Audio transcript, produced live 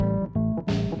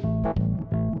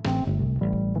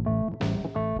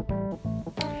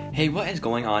Hey, what is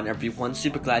going on, everyone?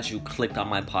 Super glad you clicked on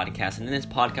my podcast. And in this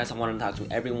podcast, I want to talk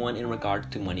to everyone in regards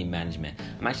to money management.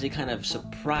 I'm actually kind of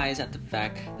surprised at the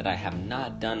fact that I have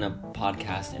not done a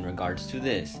podcast in regards to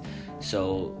this.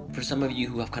 So, for some of you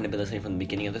who have kind of been listening from the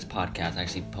beginning of this podcast, I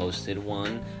actually posted a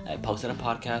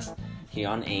podcast here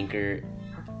on Anchor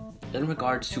in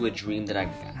regards to a dream that I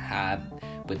had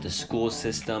with the school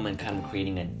system and kind of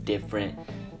creating a different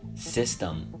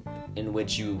system in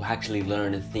which you actually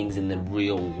learn things in the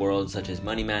real world, such as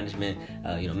money management,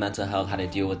 mental health, how to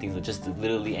deal with things, just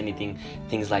literally anything,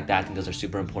 things like that. I think those are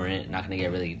super important. Not going to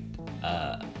get really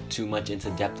too much into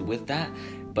depth with that,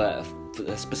 but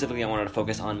specifically I wanted to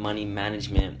focus on money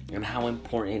management and how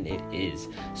important it is.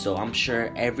 So I'm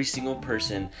sure every single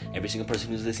person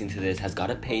who's listening to this has got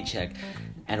a paycheck,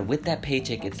 and with that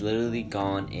paycheck, it's literally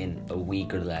gone in a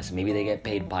week or less. Maybe they get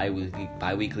paid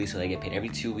bi-weekly, so they get paid every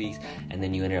 2 weeks, and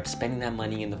then you ended up spending that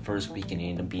money in the first week, and you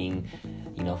end up being,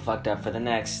 fucked up for the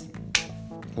next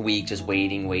week, just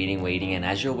waiting, and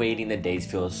as you're waiting, the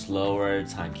days feel slower,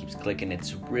 time keeps clicking.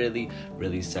 It's really,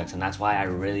 really sucks, and that's why I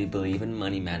really believe in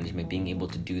money management, being able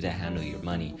to do that, handle your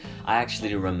money. I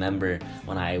actually remember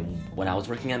when I was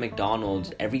working at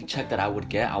McDonald's, every check that I would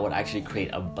get, I would actually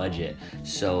create a budget.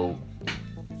 So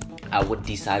I would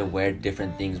decide where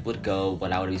different things would go,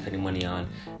 what I would be spending money on.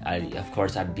 I'd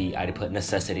put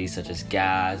necessities such as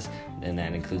gas, and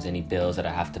that includes any bills that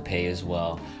I have to pay as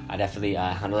well. I definitely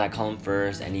handle that column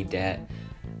first. Any debt.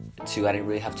 2, I didn't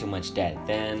really have too much debt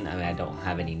then. I don't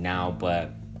have any now,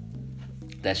 but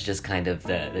that's just kind of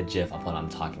the gist of what I'm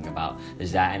talking about.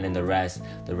 There's that, and then the rest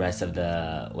of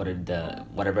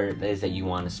whatever it is that you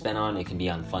want to spend on. It can be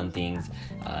on fun things.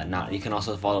 You can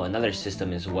also follow another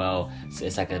system as well. So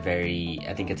it's like I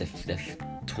think it's a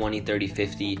 20, 30,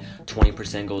 50,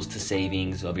 20% goes to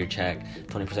savings of your check,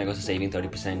 20% goes to savings,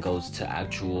 30% goes to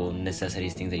actual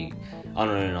necessities, things that you,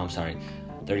 I'm sorry,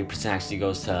 30% actually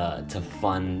goes to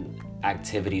fun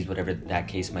activities, whatever that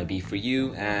case might be for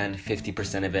you, and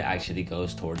 50% of it actually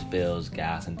goes towards bills,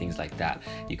 gas, and things like that.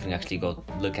 You can actually go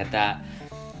look at that.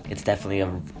 It's definitely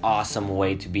an awesome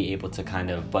way to be able to kind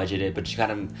of budget it, but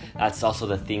that's also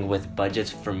the thing with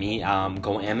budgets for me.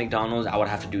 Going at McDonald's, I would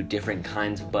have to do different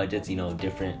kinds of budgets,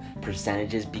 different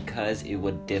percentages, because it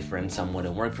would differ, and some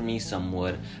wouldn't work for me,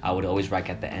 I would always write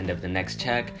at the end of the next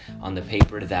check on the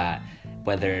paper that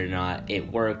whether or not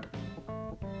it worked.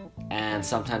 And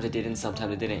sometimes it did, and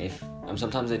sometimes it didn't.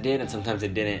 Sometimes it did, and sometimes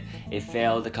it didn't. It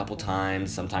failed a couple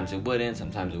times. Sometimes it wouldn't.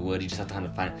 Sometimes it would. You just have to kind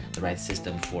of find the right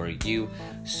system for you.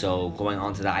 So going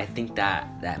on to that, I think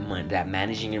that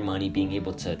managing your money, being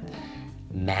able to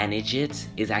manage it,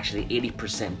 is actually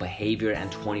 80% behavior and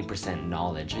 20%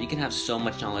 knowledge. So you can have so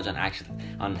much knowledge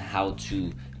on how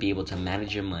to be able to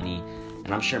manage your money,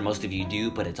 and I'm sure most of you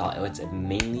do. But it's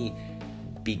mainly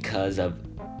because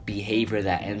of behavior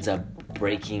that ends up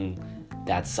breaking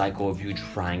that cycle of you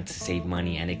trying to save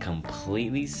money, and it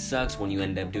completely sucks when you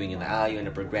end up doing it. You end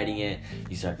up regretting it.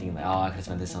 You start thinking I could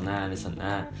spend this on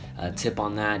that. Tip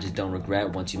on that: just don't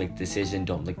regret. Once you make the decision,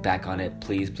 don't look back on it.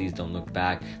 Please don't look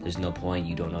back. There's no point.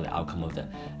 You don't know the outcome of the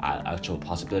actual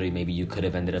possibility. Maybe you could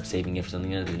have ended up saving it for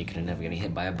something else, and you could have never getting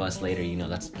hit by a bus later.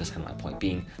 That's kind of my point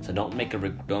being. So don't make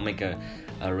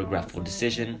a regretful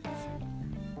decision.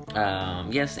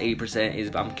 Yes, 80%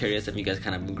 is, I'm curious if you guys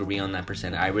kind of agree on that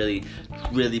percent. I really,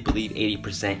 really believe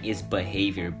 80% is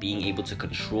behavior, being able to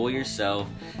control yourself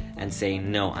and say,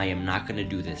 no, I am not going to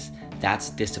do this. That's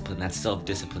discipline. That's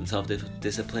self-discipline.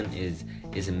 Self-discipline is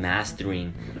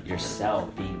mastering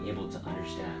yourself, being able to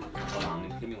understand. Hold on,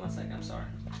 give me 1 second. I'm sorry.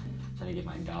 I'm trying to get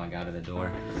my dog out of the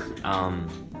door.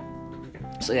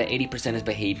 So yeah, 80% is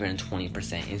behavior and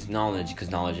 20% is knowledge, because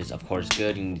knowledge is, of course,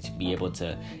 good. You need to be able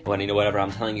to, whatever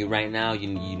I'm telling you right now,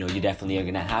 you definitely are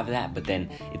going to have that, but then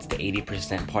it's the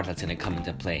 80% part that's going to come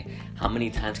into play. How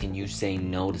many times can you say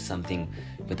no to something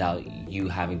without you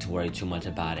having to worry too much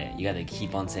about it? You got to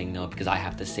keep on saying no, because I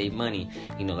have to save money.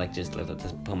 Just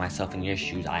put myself in your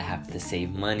shoes. I have to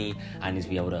save money. I need to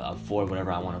be able to afford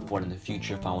whatever I want to afford in the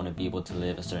future. If I want to be able to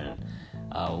live a certain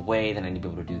way, then I need to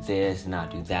be able to do this and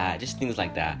not do that. Just things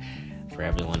like that for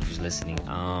everyone who's listening.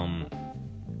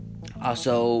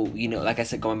 Also, like I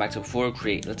said, going back to before,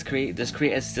 let's create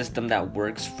a system that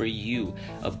works for you.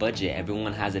 A budget.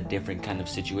 Everyone has a different kind of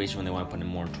situation when they want to put it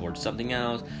more towards something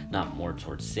else, not more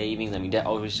towards savings. That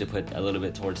always should put a little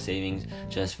bit towards savings,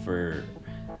 just for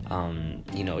your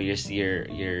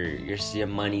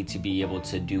money to be able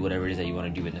to do whatever it is that you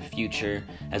want to do in the future,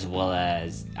 as well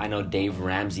as, I know Dave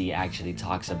Ramsey actually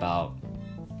talks about,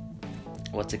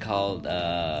 what's it called,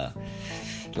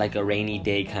 like a rainy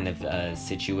day kind of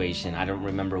situation. I don't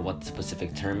remember what the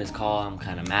specific term is called. I'm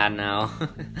kind of mad now.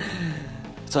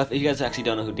 So if you guys actually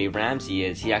don't know who Dave Ramsey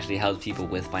is, he actually helps people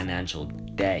with financial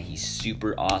debt. He's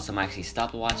super awesome. I actually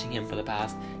stopped watching him for the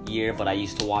past year, but I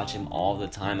used to watch him all the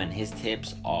time, and his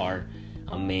tips are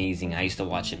amazing. I used to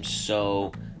watch him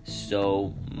so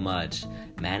much.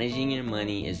 Managing your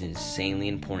money is insanely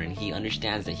important. He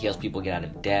understands that he helps people get out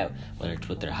of debt, whether it's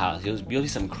with their house. He'll be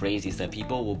some crazy stuff.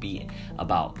 People will be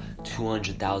about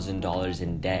 $200,000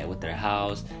 in debt with their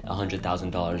house,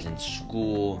 $100,000 in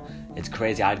school. It's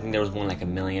crazy. I think there was one like $1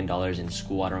 million in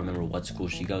school. I don't remember what school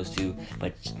she goes to,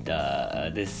 but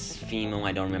this female,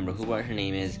 I don't remember who her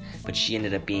name is, but she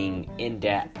ended up being in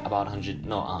debt about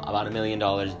 $1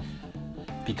 million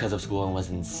because of school, and was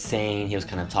insane. He was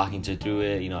kind of talking to her through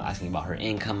it, asking about her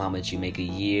income, how much you make a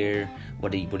year,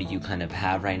 what do you kind of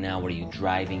have right now, what are you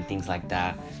driving, things like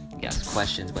that. He asks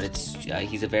questions, but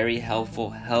he's a very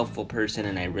helpful person,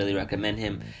 and I really recommend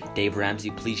him. Dave Ramsey,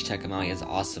 please check him out. He has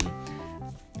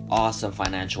awesome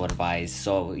financial advice.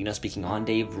 So, speaking on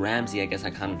Dave Ramsey, I guess I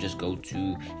kind of just go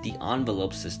to the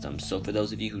envelope system. So for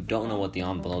those of you who don't know what the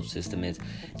envelope system is,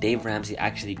 Dave Ramsey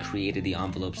actually created the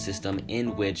envelope system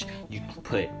in which you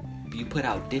put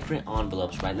out different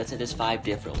envelopes, right? Let's say there's 5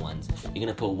 different ones. You're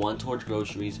gonna put one towards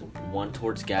groceries, one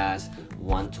towards gas,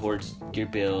 one towards your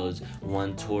bills,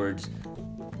 one towards,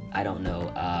 I don't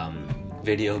know,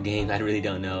 video games, I really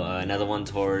don't know, another one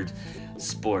towards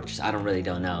sports, I don't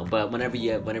know, but whenever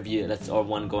you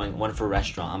one for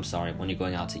restaurant, I'm sorry, when you're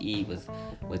going out to eat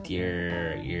with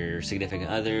your significant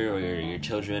other or your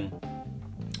children,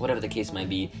 whatever the case might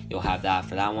be, you'll have that.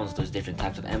 For that one, so there's different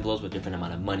types of envelopes with different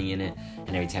amount of money in it,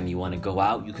 and every time you want to go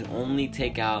out, you can only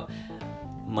take out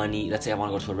money. Let's say I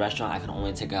want to go to a restaurant, I can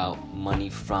only take out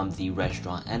money from the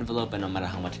restaurant envelope, and no matter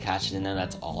how much cash is in there,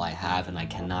 that's all I have, and I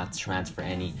cannot transfer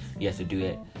any. You have to do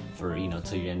it for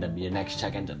till your next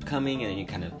check ends up coming, and then you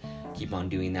kind of keep on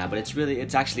doing that. But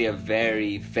it's actually a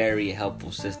very, very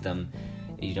helpful system.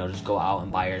 Just go out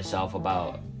and buy yourself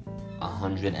about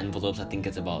 100 envelopes. I think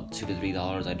it's about $2 to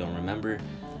 $3. I don't remember.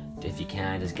 If you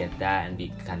can, just get that and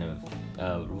be kind of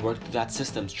work through that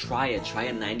system. Try a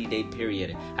 90-day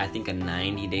period. I think a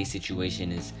 90-day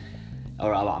situation is, a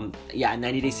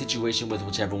 90-day situation with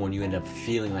whichever one you end up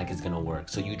feeling like is gonna work.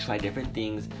 So you try different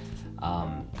things,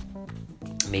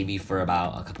 maybe for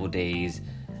about a couple days,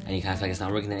 and you kind of feel like it's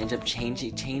not working, then end up change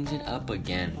it up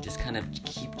again. Just kind of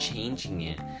keep changing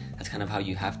it. That's kind of how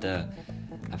you have to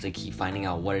keep finding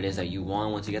out what it is that you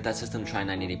want. Once you get that system, try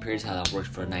 90-day periods, how that works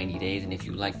for 90 days, and if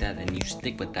you like that, then you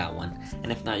stick with that one,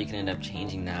 and if not, you can end up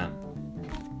changing that.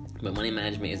 But money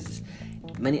management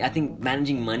I think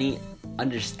managing money,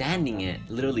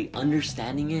 literally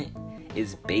understanding it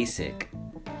is basic,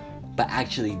 but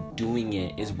actually doing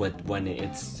it is when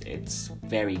it's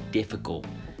very difficult.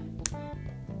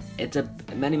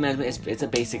 Money management is a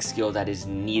basic skill that is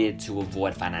needed to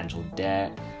avoid financial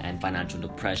debt and financial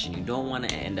depression. You don't want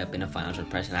to end up in a financial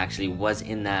depression. I actually was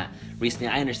in that recently.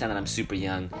 I understand that I'm super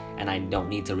young and I don't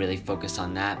need to really focus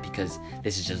on that, because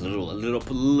this is just a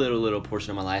little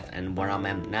portion of my life, and where I'm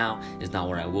at now is not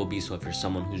where I will be. So if you're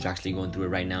someone who's actually going through it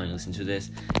right now and you listen to this,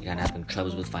 you're kind of having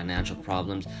troubles with financial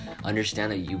problems,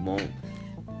 understand that you won't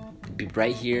be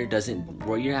right here.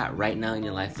 Where you're at right now in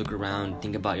your life, look around,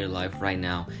 think about your life right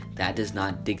now. That does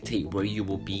not dictate where you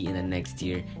will be in the next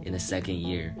year, in the second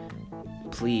year.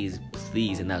 Please,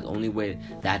 and the only way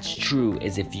that's true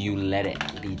is if you let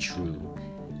it be true.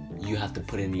 You have to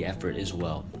put in the effort as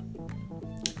well.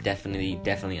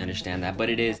 Definitely understand that. But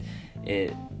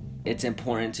it's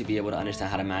important to be able to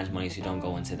understand how to manage money so you don't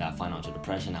go into that financial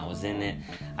depression. I was in it.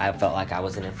 I felt like I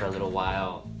was in it for a little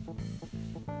while,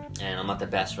 and I'm not the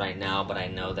best right now, but I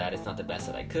know that it's not the best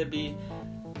that I could be,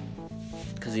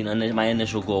 because my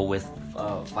initial goal with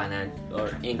finance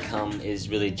or income is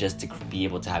really just to be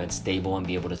able to have it stable and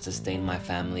be able to sustain my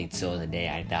family till the day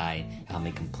I die. I'll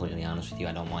be completely honest with you,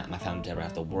 I don't want my family to ever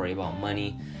have to worry about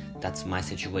money. That's my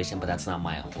situation, but that's not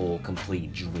my whole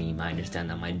complete dream. I understand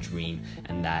that my dream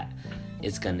and that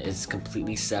it's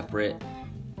completely separate,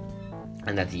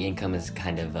 and that the income is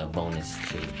kind of a bonus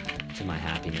to my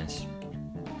happiness.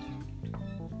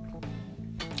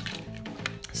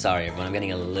 Sorry everyone, I'm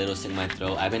getting a little sick in my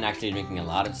throat. I've been actually drinking a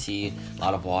lot of tea, a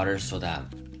lot of water, so that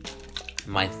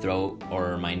my throat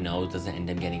or my nose doesn't end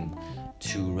up getting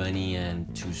too runny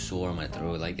and too sore in my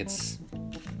throat.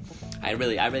 I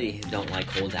really don't like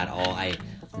colds at all. I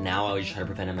always try to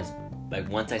prevent them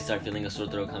once I start feeling a sore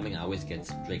throat coming, I always drink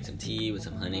some tea with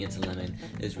some honey and some lemon.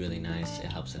 It's really nice.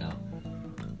 It helps it out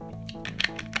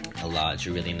a lot. It's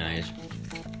really nice.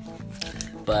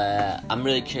 But I'm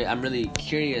really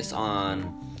curious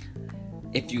on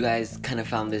if you guys kind of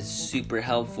found this super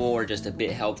helpful or just a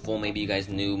bit helpful, maybe you guys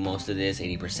knew most of this,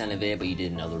 80% of it, but you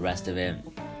didn't know the rest of it.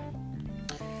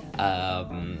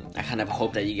 I kind of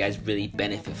hope that you guys really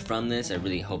benefit from this. I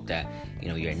really hope that,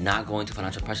 you're not going through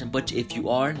financial depression. But if you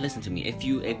are, listen to me. If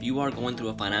you are going through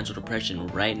a financial depression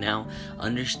right now,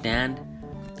 understand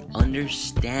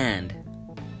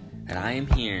that I am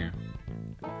here.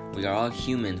 We are all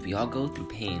humans. We all go through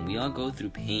pain.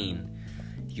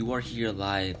 You are here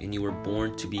alive, and you were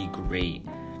born to be great.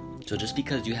 So just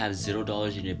because you have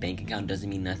 $0 in your bank account doesn't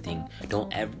mean nothing.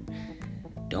 Don't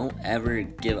ever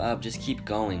give up. Just keep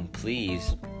going,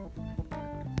 please.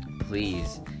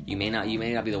 You may not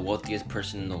be the wealthiest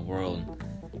person in the world,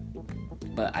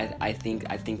 but I think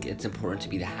it's important to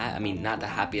be not the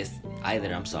happiest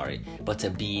either. I'm sorry, but to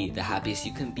be the happiest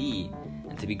you can be,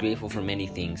 and to be grateful for many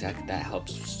things. That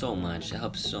helps so much.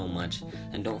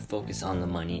 And don't focus on the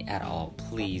money at all,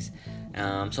 please.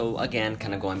 So again,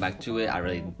 kind of going back to it, I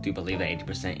really do believe that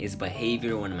 80% is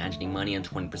behavior when managing money, and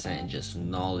 20% is just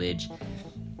knowledge.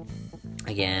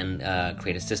 Again,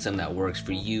 create a system that works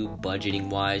for you, budgeting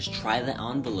wise. Try the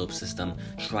envelope system.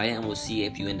 Try it and we'll see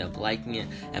if you end up liking it.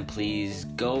 And please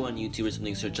go on YouTube or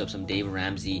something, search up some Dave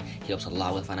Ramsey. He helps a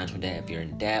lot with financial debt if you're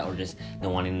in debt or just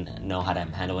don't wanting to know how to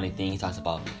handle anything. He talks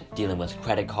about dealing with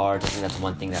credit cards. I think that's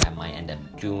one thing that I might end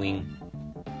up doing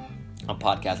on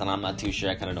podcast, and I'm not too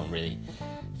sure. I kind of don't really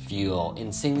feel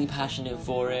insanely passionate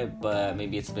for it, but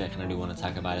maybe it's something I kind of do want to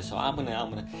talk about it. So I'm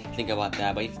gonna think about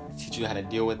that. But he teach you how to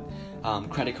deal with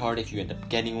credit card if you end up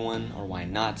getting one, or why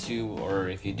not to, or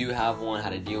if you do have one, how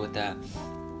to deal with that.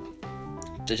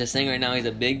 So just saying right now, he's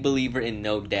a big believer in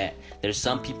no debt. There's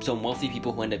some wealthy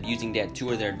people who end up using debt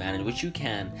to their advantage, which you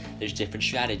can. There's different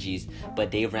strategies,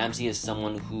 but Dave Ramsey is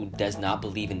someone who does not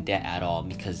believe in debt at all,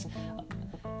 because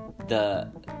the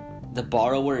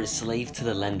borrower is slave to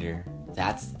the lender.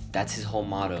 That's his whole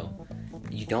motto.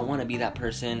 You don't want to be that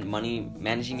person.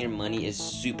 Managing your money is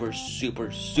super,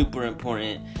 super, super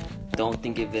important. Don't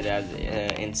think of it as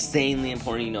insanely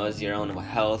important, as your own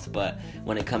health. But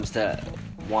when it comes to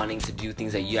wanting to do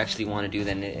things that you actually want to do,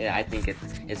 then I think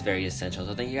it's very essential.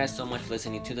 So thank you guys so much for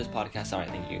listening to this podcast. All right,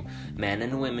 thank you, men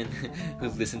and women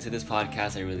who've listened to this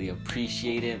podcast. I really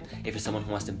appreciate it. If you're someone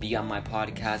who wants to be on my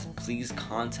podcast, please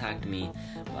contact me.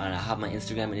 I have my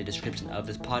Instagram in the description of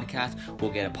this podcast.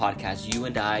 We'll get a podcast, you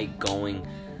and I, going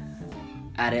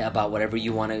at it about whatever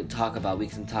you want to talk about. We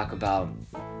can talk about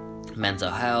mental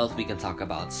health. We can talk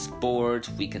about sports.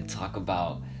 We can talk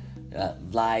about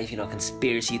life,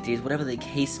 conspiracy theories, whatever the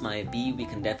case might be. We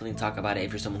can definitely talk about it.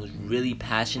 If you're someone who's really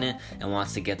passionate and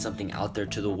wants to get something out there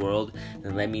to the world,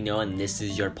 then let me know, and this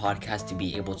is your podcast to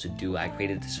be able to do. I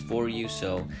created this for you,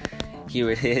 so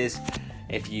here it is.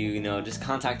 If you just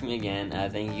contact me again.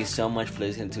 Thank you so much for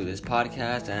listening to this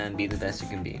podcast, and be the best you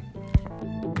can be.